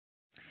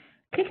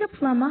Keke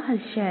Plumber has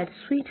shared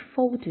sweet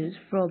photos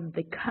from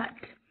the cat,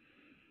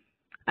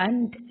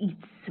 and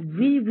it's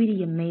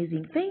really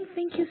amazing.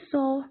 Thank you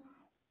so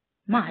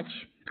much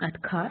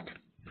at Cat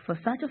for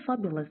such a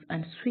fabulous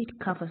and sweet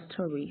cover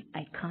story.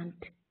 I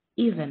can't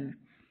even.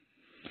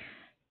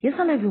 Yes,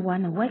 hello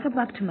everyone, and welcome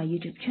back to my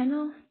YouTube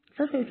channel.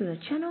 Subscribe to the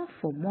channel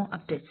for more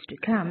updates to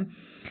come.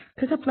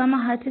 Keke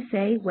Plumber had to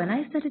say, when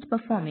I started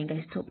performing,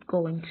 I stopped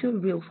going to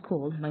real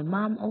school. My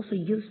mom also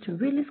used to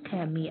really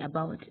scare me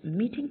about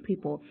meeting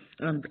people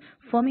and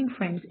forming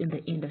friends in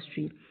the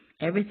industry.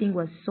 Everything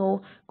was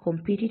so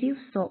competitive,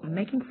 so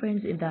making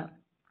friends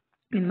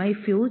in my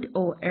field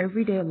or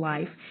everyday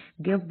life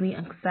gave me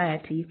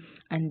anxiety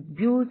and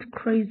built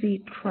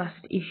crazy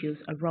trust issues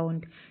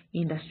around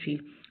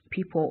industry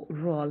people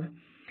role.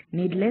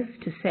 Needless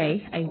to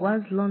say, I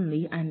was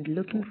lonely and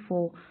looking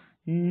for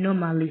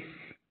normalcy.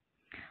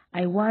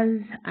 I was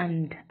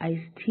and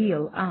I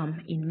still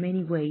am in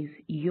many ways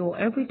your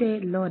everyday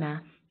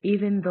loner,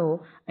 even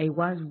though I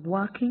was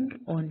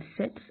working on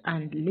sets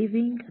and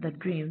living the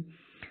dream.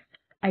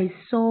 I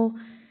so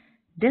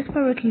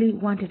desperately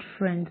wanted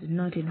friends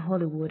not in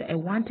Hollywood. I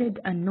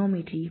wanted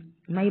anonymity.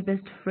 My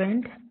best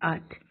friend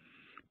at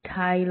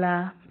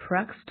Tyler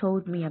Prax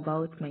told me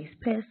about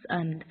MySpace,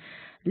 and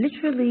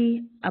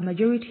literally a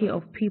majority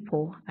of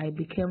people I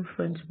became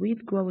friends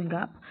with growing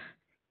up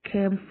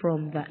came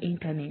from the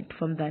internet,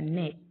 from the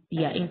net,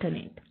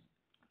 internet.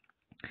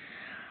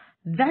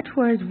 That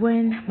was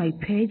when my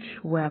page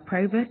were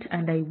private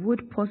and I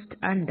would post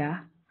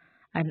under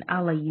an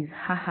alias,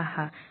 ha ha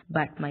ha,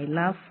 but my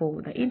love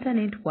for the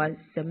internet was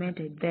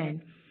cemented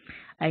then.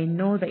 I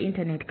know the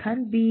internet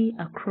can be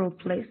a cruel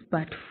place,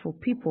 but for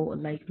people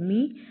like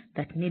me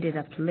that needed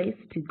a place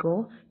to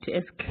go to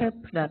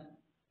escape the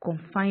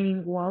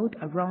confining world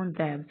around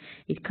them,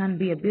 it can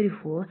be a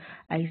beautiful.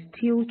 I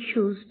still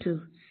choose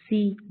to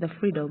see the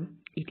freedom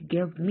it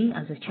gave me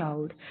as a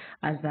child,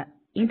 as an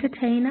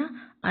entertainer,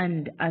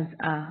 and as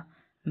a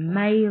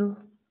male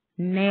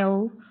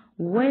nail.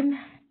 When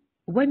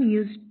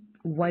used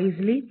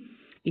wisely,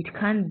 it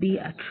can be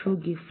a true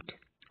gift.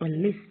 At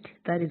least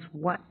that is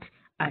what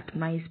at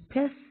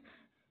MySpace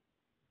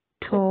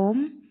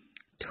Tom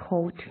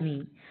taught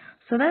me.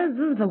 So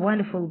this is a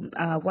wonderful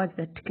words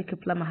that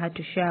Keke Plumber had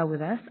to share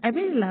with us. I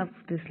really love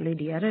this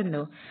lady. I don't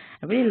know.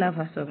 I really love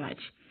her so much.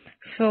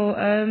 So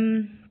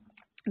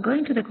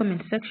going to the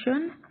comment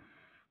section,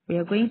 we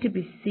are going to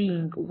be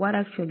seeing what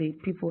actually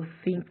people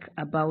think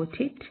about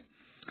it.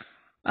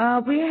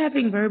 We're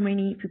having very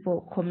many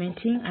people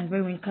commenting and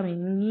very many coming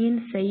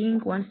in saying,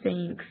 one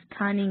saying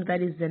stunning,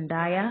 that is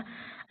Zendaya,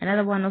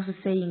 another one also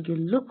saying you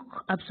look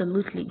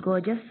absolutely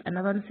gorgeous,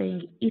 another one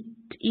saying it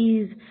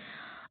is,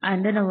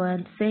 another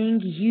one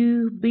saying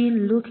you've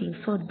been looking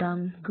so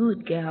damn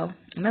good, girl,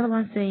 another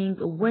one saying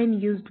when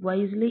used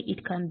wisely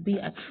it can be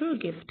a true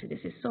gift. This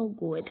is so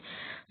good.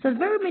 So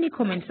very many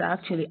comments are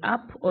actually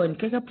up on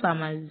Keke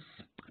Plumber's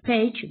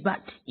page,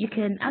 but you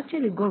can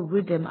actually go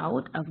read them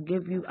out. I've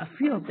give you a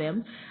few of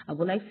them. I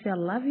would like to say I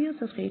love you.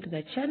 Subscribe to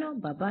the channel.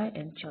 Bye bye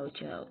and ciao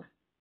ciao.